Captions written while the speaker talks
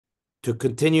to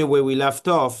continue where we left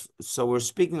off, so we're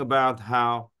speaking about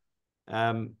how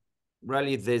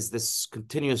really there's this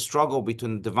continuous struggle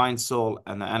between the divine soul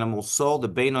and the animal soul. The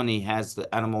Benoni has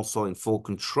the animal soul in full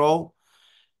control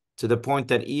to the point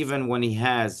that even when he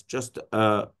has just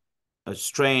a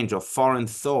strange or foreign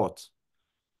thought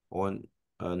or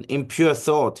an impure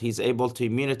thought, he's able to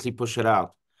immediately push it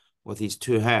out with his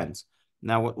two hands.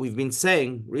 Now, what we've been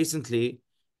saying recently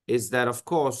is that, of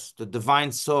course, the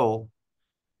divine soul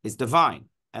is divine,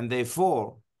 and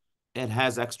therefore it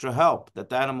has extra help that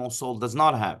the animal soul does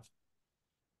not have.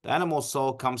 The animal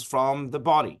soul comes from the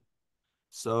body.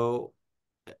 So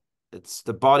it's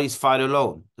the body's fight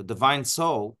alone. The divine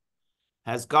soul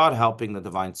has God helping the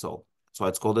divine soul. That's why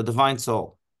it's called the divine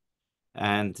soul.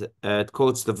 And it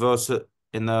quotes the verse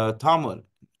in the Talmud,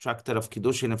 Tractate of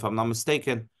Kiddushin, if I'm not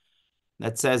mistaken,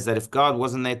 that says that if God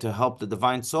wasn't there to help the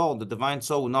divine soul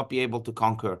would not be able to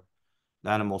conquer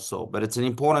the animal soul. But it's an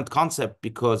important concept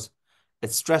because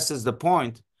it stresses the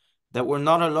point that we're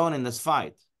not alone in this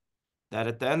fight, that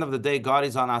at the end of the day, God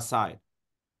is on our side.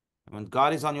 And when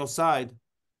God is on your side,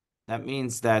 that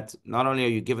means that not only are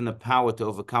you given the power to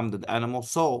overcome the animal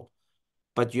soul,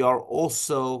 but you are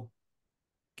also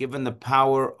given the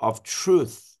power of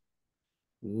truth,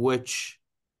 which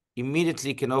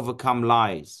immediately can overcome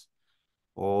lies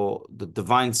or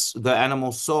the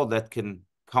animal soul that can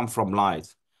come from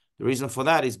lies. The reason for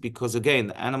that is because, again,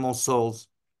 the animal souls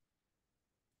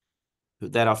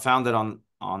that are founded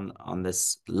on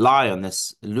this lie, on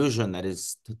this illusion that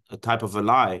is a type of a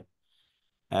lie,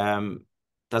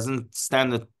 doesn't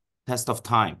stand the test of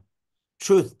time.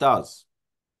 Truth does.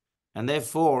 And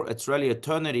therefore, it's really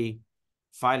eternity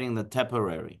fighting the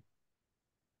temporary.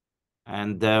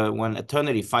 And when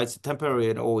eternity fights the temporary,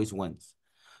 it always wins.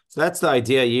 So that's the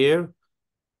idea here.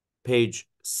 Page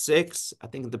 6. I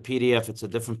think in the PDF, it's a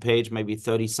different page, maybe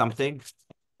 30 something.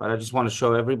 But I just want to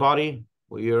show everybody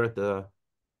where you're at the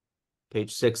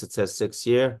page 6. It says 6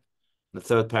 here, the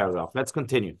third paragraph. Let's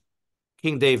continue.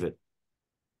 King David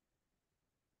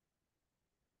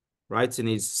writes in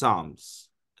his Psalms.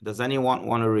 Does anyone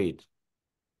want to read?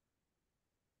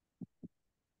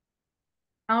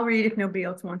 I'll read if nobody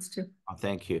else wants to. Oh,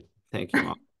 thank you. Thank you,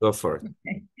 Mom. Go for it.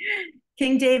 Okay.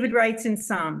 King David writes in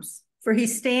Psalms, "For he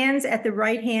stands at the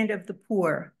right hand of the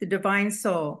poor, the divine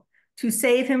soul, to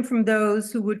save him from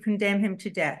those who would condemn him to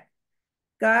death."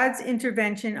 God's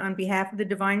intervention on behalf of the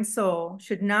divine soul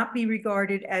should not be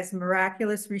regarded as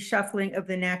miraculous reshuffling of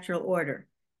the natural order.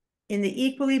 In the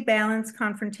equally balanced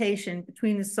confrontation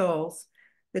between the souls,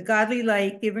 the godly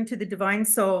light given to the divine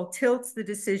soul tilts the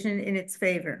decision in its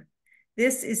favor.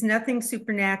 This is nothing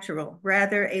supernatural,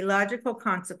 rather a logical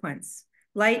consequence.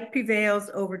 Light prevails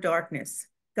over darkness.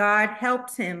 God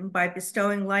helps him by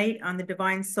bestowing light on the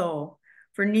divine soul,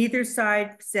 for neither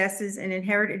side possesses an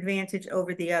inherent advantage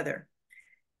over the other.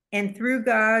 And through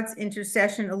God's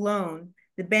intercession alone,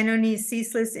 the Benoni's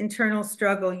ceaseless internal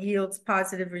struggle yields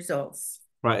positive results.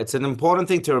 Right. It's an important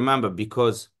thing to remember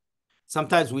because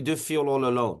sometimes we do feel all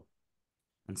alone.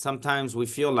 And sometimes we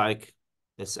feel like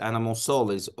this animal soul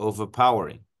is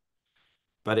overpowering.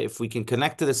 But if we can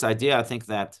connect to this idea, I think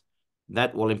that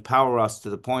will empower us to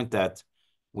the point that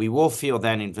we will feel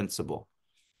then invincible.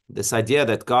 This idea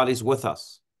that God is with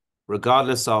us,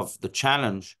 regardless of the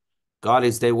challenge, God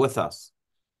is there with us.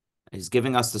 He's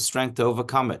giving us the strength to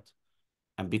overcome it.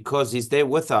 And because he's there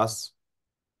with us,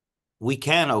 we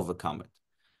can overcome it.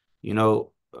 You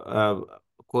know,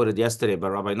 quoted yesterday by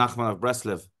Rabbi Nachman of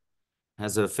Breslev,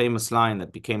 has a famous line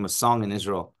that became a song in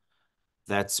Israel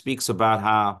that speaks about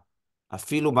how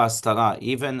afilu bastara,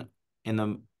 even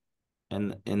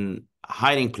in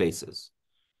hiding places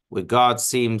where God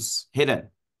seems hidden,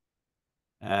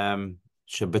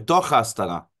 shebetoch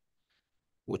hastara,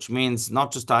 which means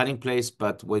not just a hiding place,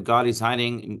 but where God is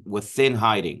hiding within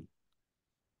hiding.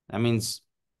 That means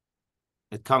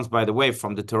it comes, by the way,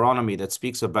 from Deuteronomy that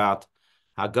speaks about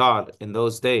how God in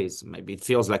those days, maybe it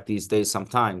feels like these days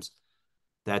sometimes,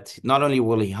 that not only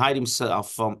will he hide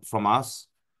himself from us,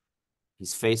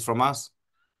 his face from us,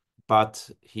 but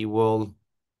he will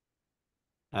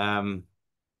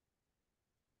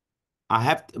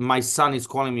my son is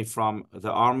calling me from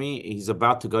the army. He's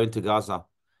about to go into Gaza.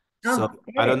 So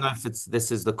I don't know if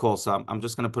this is the call. So I'm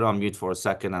just going to put it on mute for a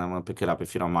second and I'm going to pick it up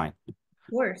if you don't mind. Of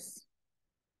course.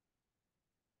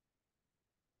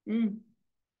 Mm.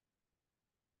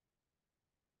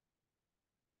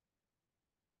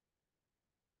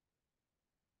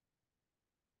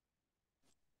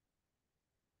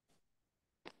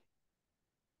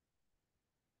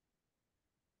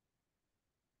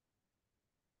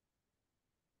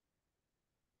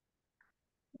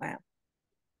 Wow.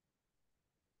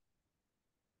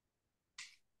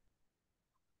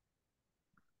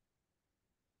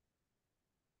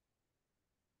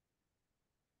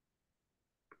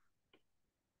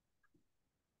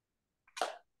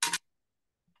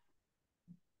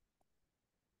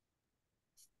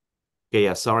 Okay,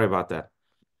 yeah, sorry about that.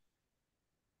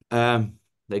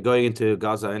 They're going into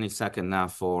Gaza any second now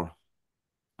for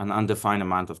an undefined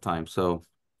amount of time. So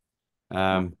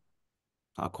I'll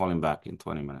call him back in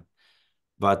 20 minutes.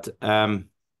 But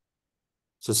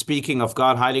so speaking of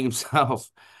God hiding himself,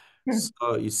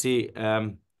 so you see,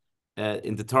 in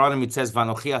Deuteronomy it says,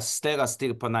 "Vanochi aster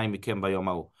astir panai mikem bayom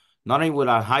hahu." Not only will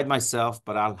I hide myself,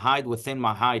 but I'll hide within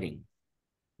my hiding.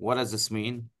 What does this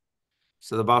mean?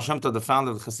 So the Baal Shem Tov, the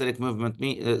founder of the Hasidic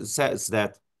movement, says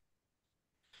that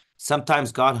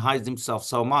sometimes God hides himself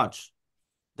so much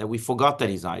that we forgot that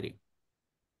he's hiding.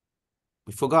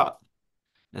 We forgot.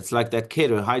 It's like that kid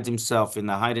who hides himself in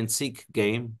the hide and seek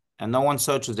game and no one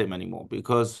searches him anymore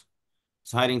because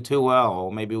he's hiding too well,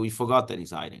 or maybe we forgot that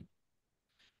he's hiding.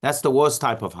 That's the worst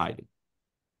type of hiding.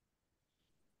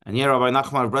 And here Rabbi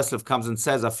Nachman of Breslev comes and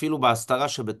says, "Afilu ba'astara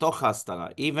shebetoch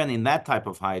ha'astara." Even in that type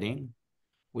of hiding,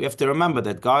 we have to remember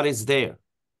that God is there.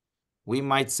 We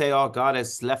might say, "Oh, God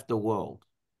has left the world.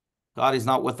 God is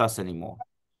not with us anymore."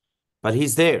 But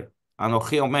he's there.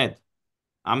 Anochi omed.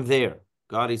 I'm there.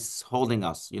 God is holding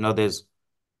us. You know, there's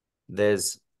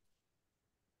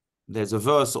a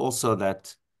verse also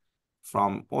that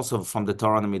from the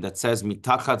Deuteronomy that says,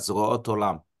 "Mitachat zroot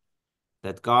olam,"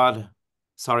 that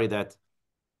that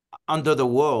under the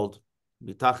world,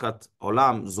 mitachat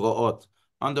olam zroot,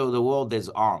 under the world there's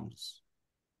arms.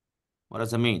 What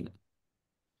does it mean?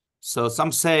 So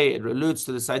some say it alludes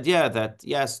to this idea that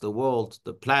yes, the world,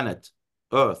 the planet,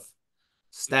 Earth,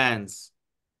 stands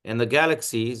in the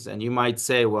galaxies, and you might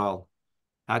say, well,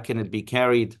 how can it be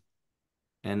carried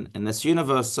in this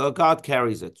universe? So God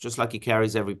carries it, just like he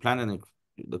carries every planet, and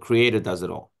the Creator does it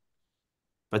all.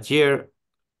 But here,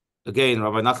 again,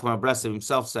 Rabbi Nachman of Breslev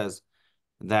himself says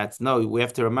that no, we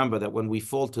have to remember that when we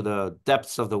fall to the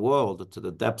depths of the world, to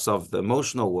the depths of the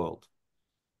emotional world,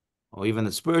 or even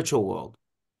the spiritual world,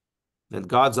 that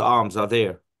God's arms are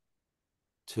there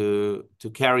to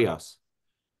carry us.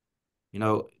 You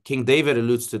know, King David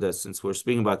alludes to this, since we're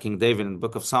speaking about King David in the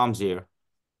book of Psalms here.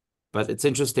 But it's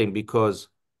interesting because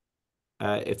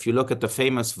if you look at the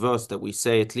famous verse that we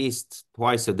say at least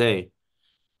twice a day,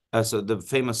 so the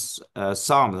famous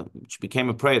psalm, which became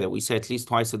a prayer that we say at least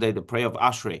twice a day, the prayer of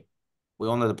Ashrei. We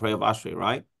all know the prayer of Ashrei,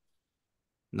 right?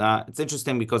 Now, it's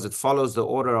interesting because it follows the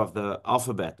order of the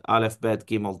alphabet. Aleph, Bet,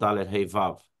 Gimel, Dalet, Hey,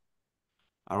 Vav.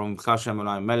 Arum Chashem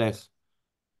Elai Melech.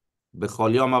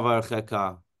 Bechol Yom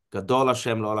Avarcheka. Gadol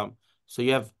Hashem Lo'olam. So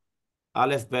you have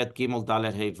Aleph, Bet, Gimel,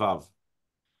 Dalet, Hey, Vav.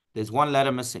 There's one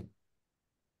letter missing.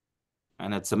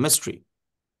 And it's a mystery.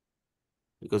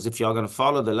 Because if you're going to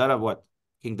follow the letter, what?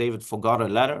 King David forgot a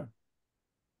letter?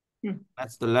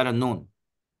 That's the letter Nun.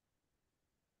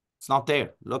 It's not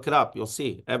there. Look it up. You'll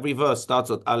see. Every verse starts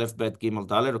with Aleph, Bet, Gimel,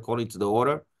 Dalet, according to the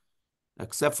order,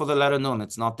 except for the letter Nun.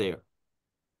 It's not there.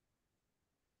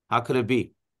 How could it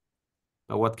be?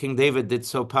 But what King David did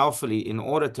so powerfully in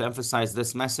order to emphasize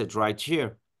this message right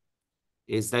here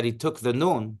is that he took the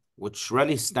Nun, which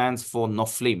really stands for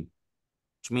Noflim,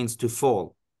 which means to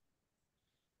fall,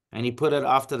 and he put it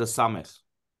after the Samech.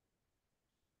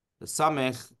 The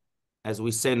Samech, as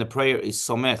we say in the prayer, is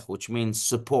Somech, which means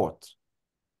support.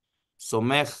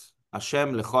 Somech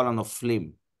Hashem lechol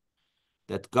hanoflim,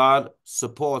 that God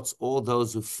supports all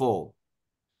those who fall.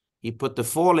 He put the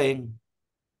falling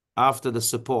after the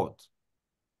support,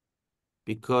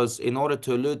 because in order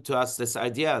to allude to us this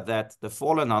idea that the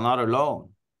fallen are not alone.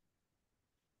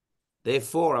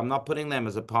 Therefore, I'm not putting them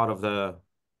as a part of the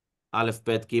Aleph,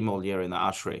 Bet, Gimel here in the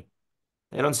Ashrei.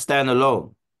 They don't stand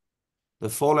alone. The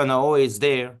fallen are always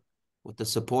there with the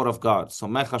support of God. So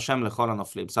Mech Hashem lechol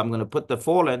hanoflim. So I'm going to put the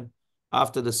fallen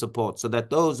after the support, so that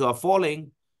those who are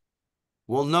falling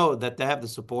will know that they have the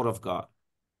support of God.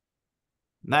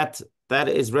 That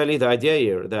is really the idea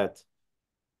here, that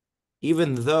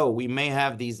even though we may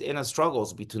have these inner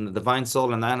struggles between the divine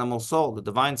soul and the animal soul, the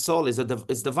divine soul is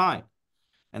divine.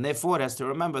 And therefore it has to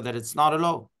remember that it's not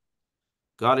alone.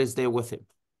 God is there with him.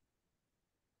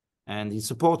 And he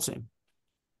supports him.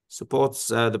 Supports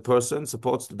the person,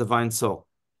 supports the divine soul.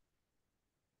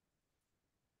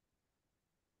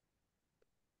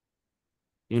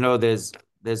 You know, there's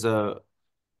a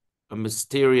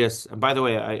mysterious, and by the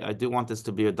way, I do want this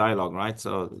to be a dialogue, right?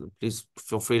 So please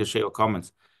feel free to share your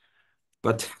comments.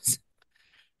 But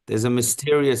there's a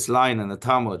mysterious line in the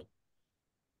Talmud,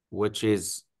 which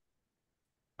is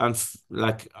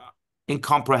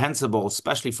incomprehensible,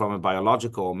 especially from a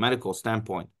biological or medical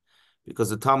standpoint, because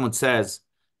the Talmud says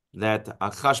that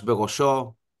Achash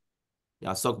berosho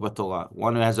yasok b'Torah.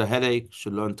 One who has a headache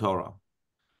should learn Torah.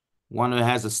 One who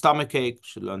has a stomach ache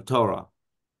should learn Torah.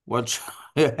 One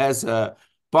who has a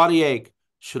body ache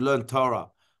should learn Torah.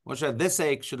 Moshe, this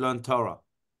ache should learn Torah.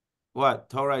 What?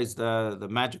 Torah is the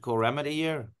magical remedy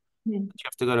here? Yeah. Do you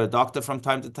have to go to a doctor from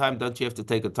time to time? Don't you have to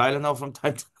take a Tylenol from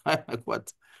time to time? Like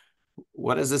what?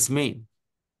 What does this mean?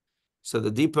 So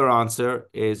the deeper answer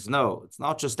is no, it's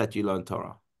not just that you learn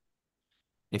Torah.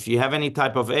 If you have any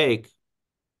type of ache,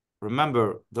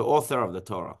 remember the author of the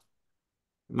Torah.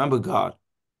 Remember God.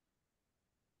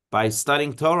 By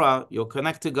studying Torah, you'll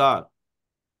connect to God.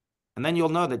 And then you'll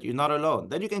know that you're not alone.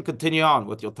 Then you can continue on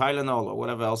with your Tylenol or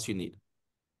whatever else you need.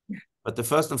 But the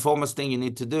first and foremost thing you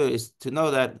need to do is to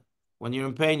know that when you're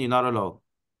in pain, you're not alone.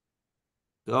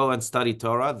 Go and study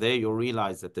Torah. There you'll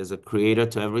realize that there's a creator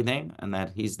to everything and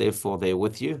that he's therefore there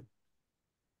with you.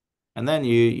 And then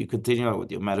you continue on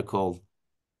with your medical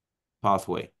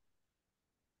pathway.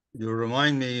 You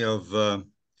remind me of a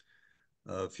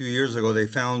few years ago, they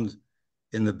found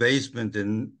in the basement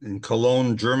in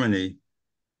Cologne, Germany,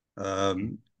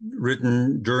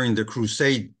 written during the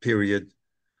Crusade period,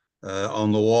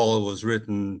 on the wall it was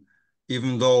written,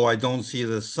 even though I don't see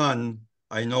the sun,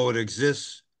 I know it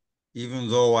exists. Even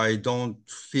though I don't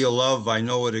feel love, I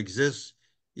know it exists.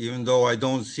 Even though I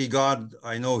don't see God,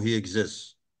 I know he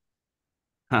exists.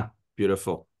 Huh,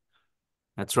 beautiful.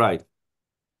 That's right.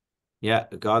 Yeah,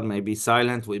 God may be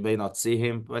silent, we may not see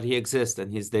him, but he exists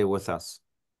and he's there with us.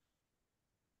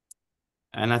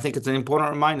 And I think it's an important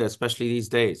reminder, especially these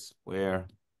days where,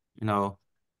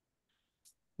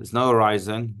 there's no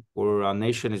horizon, or our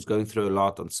nation is going through a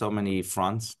lot on so many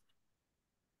fronts.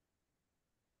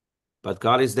 But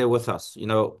God is there with us.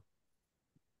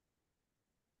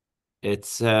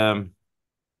 It's embedded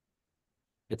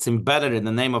in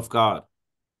the name of God.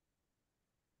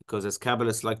 Because as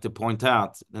Kabbalists like to point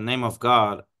out, the name of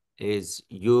God is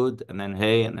Yud and then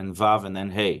Hey and then Vav and then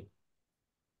Hey,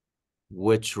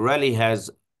 which really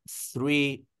has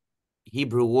 3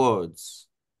 Hebrew words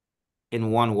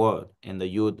in one word, in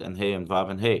the Yud and Hey and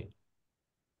Vav and Hey.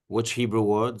 Which Hebrew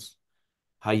words?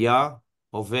 Haya,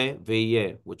 Hove,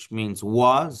 Veyeh, which means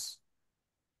was,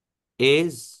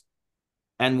 is,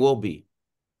 and will be.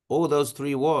 All those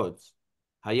 3 words,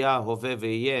 Haya, Hove,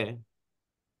 Veyeh,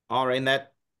 are in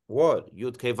that word,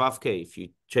 Yud Ke Vav Ke. If you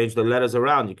change the letters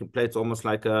around, you can play it's almost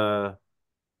like a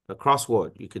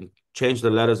crossword. You can change the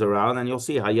letters around and you'll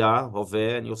see Haya, Hove,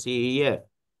 and you'll see Yeh.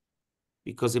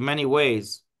 Because in many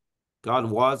ways, God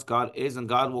was, God is, and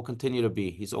God will continue to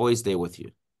be. He's always there with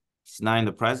you. He's now in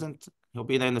the present, he'll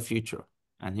be there in the future,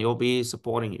 and he'll be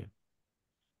supporting you.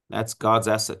 That's God's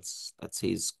essence. That's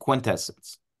his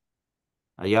quintessence.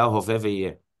 Haya, Hove,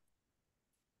 Veyeh.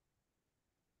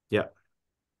 Yeah.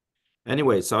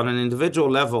 Anyway, so on an individual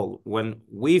level, when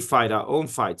we fight our own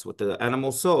fights with the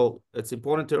animal soul, it's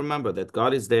important to remember that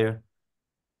God is there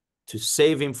to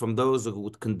save him from those who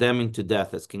would condemn him to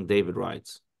death, as King David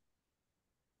writes.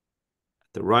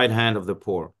 At the right hand of the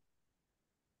poor.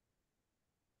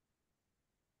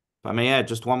 If I may add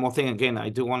just one more thing, again, I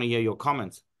do want to hear your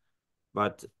comments,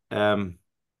 but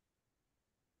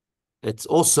it's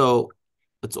also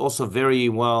very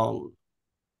well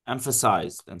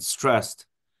emphasized and stressed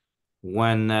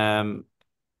when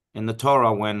in the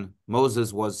Torah, when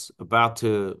Moses was about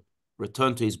to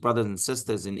return to his brothers and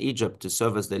sisters in Egypt to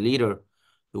serve as their leader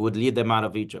who would lead them out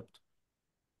of Egypt.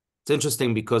 It's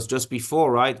interesting because just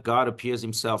before, right, God appears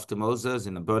himself to Moses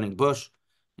in a burning bush.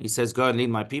 He says, go and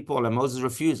lead my people, and Moses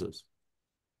refuses.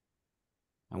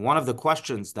 And one of the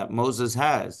questions that Moses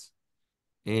has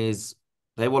is,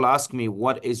 they will ask me,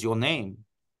 what is your name?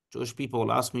 Jewish people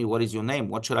will ask me, what is your name?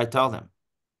 What should I tell them?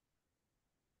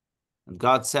 And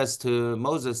God says to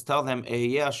Moses, tell them,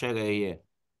 Ehyeh asher ehyeh.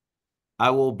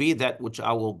 I will be that which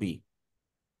I will be.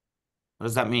 What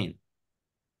does that mean?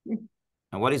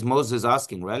 And what is Moses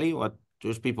asking? Really? What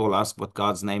Jewish people ask what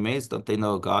God's name is? Don't they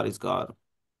know God is God?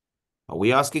 Are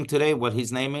we asking today what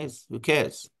his name is? Who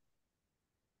cares?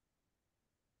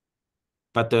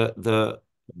 But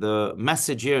the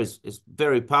message here is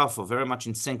very powerful, very much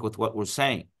in sync with what we're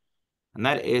saying. And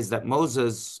that is that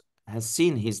Moses has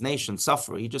seen his nation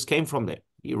suffer. He just came from there.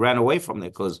 He ran away from there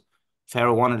because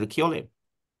Pharaoh wanted to kill him.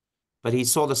 But he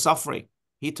saw the suffering.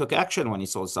 He took action when he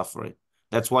saw the suffering.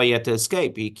 That's why he had to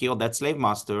escape. He killed that slave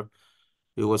master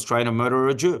who was trying to murder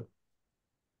a Jew.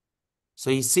 So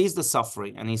he sees the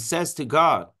suffering and he says to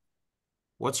God,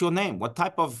 what's your name? What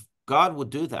type of God would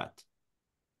do that?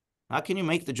 How can you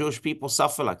make the Jewish people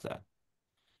suffer like that?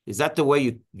 Is that the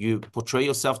way you portray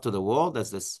yourself to the world,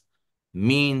 as this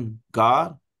mean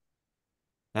God?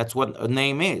 That's what a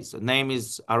name is. A name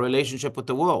is our relationship with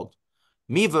the world.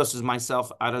 Me versus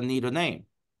myself, I don't need a name.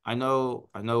 I know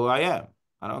who I am.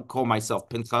 I don't call myself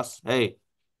Pinchas. Hey,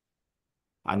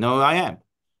 I know who I am.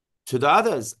 To the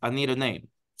others, I need a name.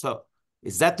 So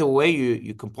Is that the way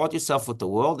you comport yourself with the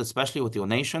world, especially with your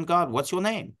nation, God? What's your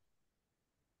name?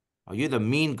 Are you the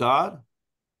mean God?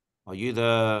 Are you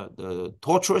the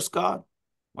torturous God?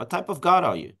 What type of God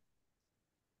are you?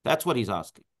 That's what he's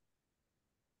asking.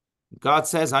 God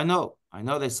says, I know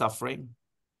they're suffering,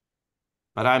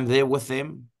 but I'm there with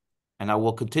them, and I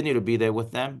will continue to be there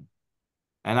with them,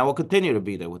 and I will continue to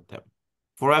be there with them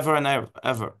forever and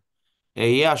ever.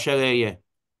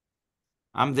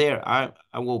 I'm there.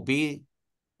 I will be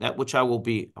that which I will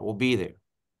be. I will be there.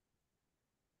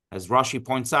 As Rashi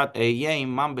points out,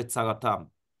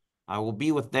 I will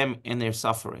be with them in their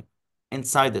suffering,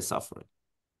 inside the suffering.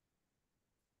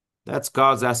 That's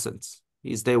God's essence.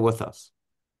 He's there with us.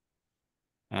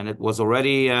 And it was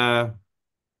already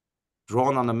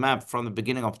drawn on the map from the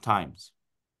beginning of times.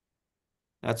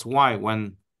 That's why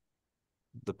when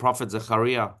the prophet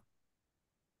Zechariah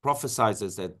prophesies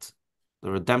that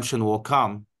the redemption will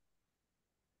come,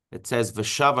 it says,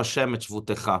 V'shav Hashem et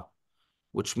shvutecha,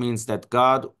 which means that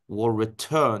God will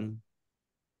return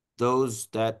those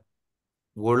that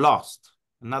were lost.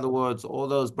 In other words, all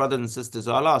those brothers and sisters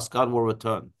who are lost, God will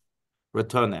return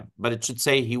them. But it should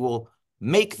say he will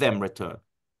make them return.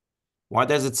 Why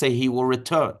does it say he will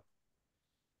return?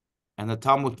 And the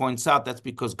Talmud points out that's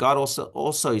because God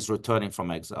also is returning from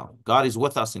exile. God is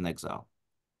with us in exile.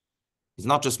 He's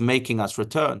not just making us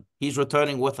return. He's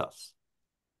returning with us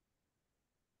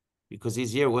because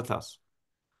he's here with us.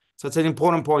 So it's an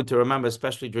important point to remember,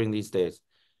 especially during these days.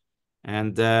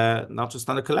 And not just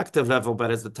on a collective level,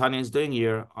 but as the Tanya is doing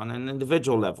here, on an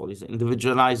individual level. He's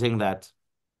individualizing that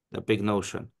big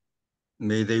notion.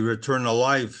 May they return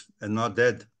alive and not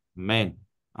dead. Amen.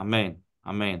 Amen.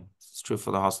 Amen. It's true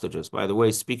for the hostages. By the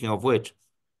way, speaking of which,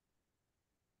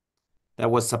 that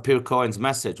was Sapir Cohen's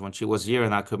message when she was here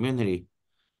in our community.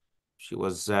 She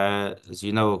was, as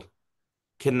you know,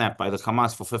 kidnapped by the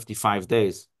Hamas for 55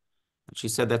 days. And she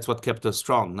said that's what kept her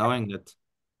strong, knowing that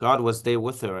God was there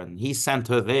with her and he sent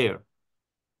her there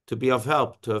to be of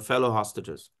help to her fellow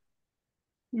hostages.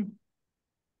 Mm.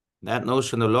 That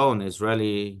notion alone is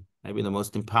really maybe the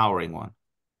most empowering one.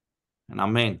 And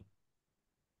amen.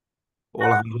 All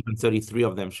 133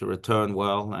 of them should return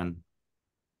well and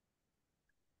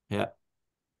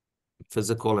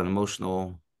physical and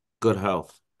emotional good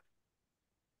health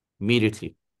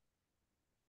immediately.